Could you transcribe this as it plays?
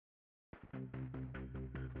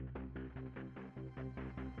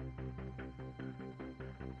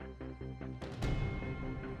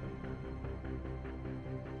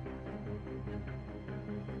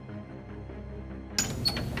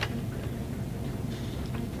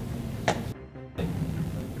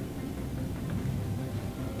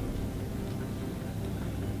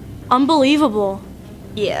Unbelievable.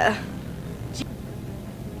 Yeah.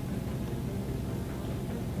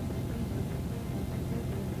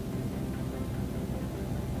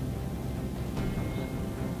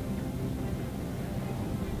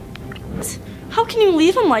 How can you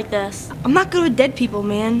leave him like this? I'm not good with dead people,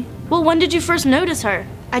 man. Well, when did you first notice her?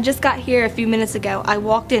 I just got here a few minutes ago. I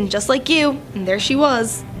walked in just like you, and there she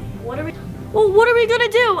was. What are we gonna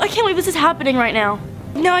do? I can't believe this is happening right now.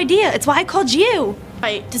 No idea. It's why I called you.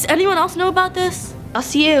 Right, does anyone else know about this?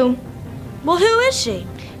 Us you. Well, who is she?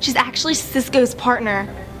 She's actually Cisco's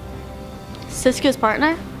partner. Cisco's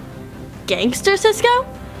partner? Gangster Cisco?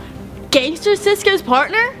 Gangster Cisco's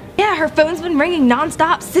partner? Yeah, her phone's been ringing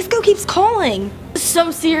nonstop. Cisco keeps calling. So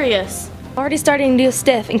serious. Already starting to do a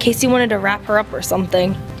stiff in case you wanted to wrap her up or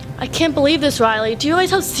something. I can't believe this, Riley. Do you realize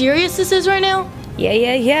how serious this is right now?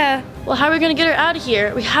 Yeah. Well, how are we gonna get her out of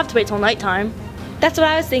here? We have to wait till nighttime. That's what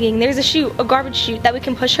I was thinking. There's a chute, a garbage chute, that we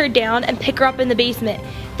can push her down and pick her up in the basement.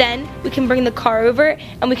 Then we can bring the car over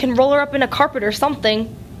and we can roll her up in a carpet or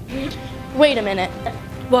something. Wait a minute.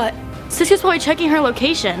 What? Cisco's probably checking her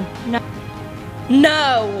location.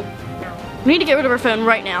 No! We need to get rid of her phone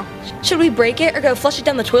right now. Should we break it or go flush it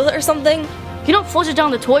down the toilet or something? If you don't flush it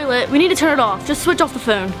down the toilet, we need to turn it off. Just switch off the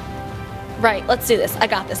phone. Right, let's do this. I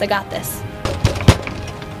got this.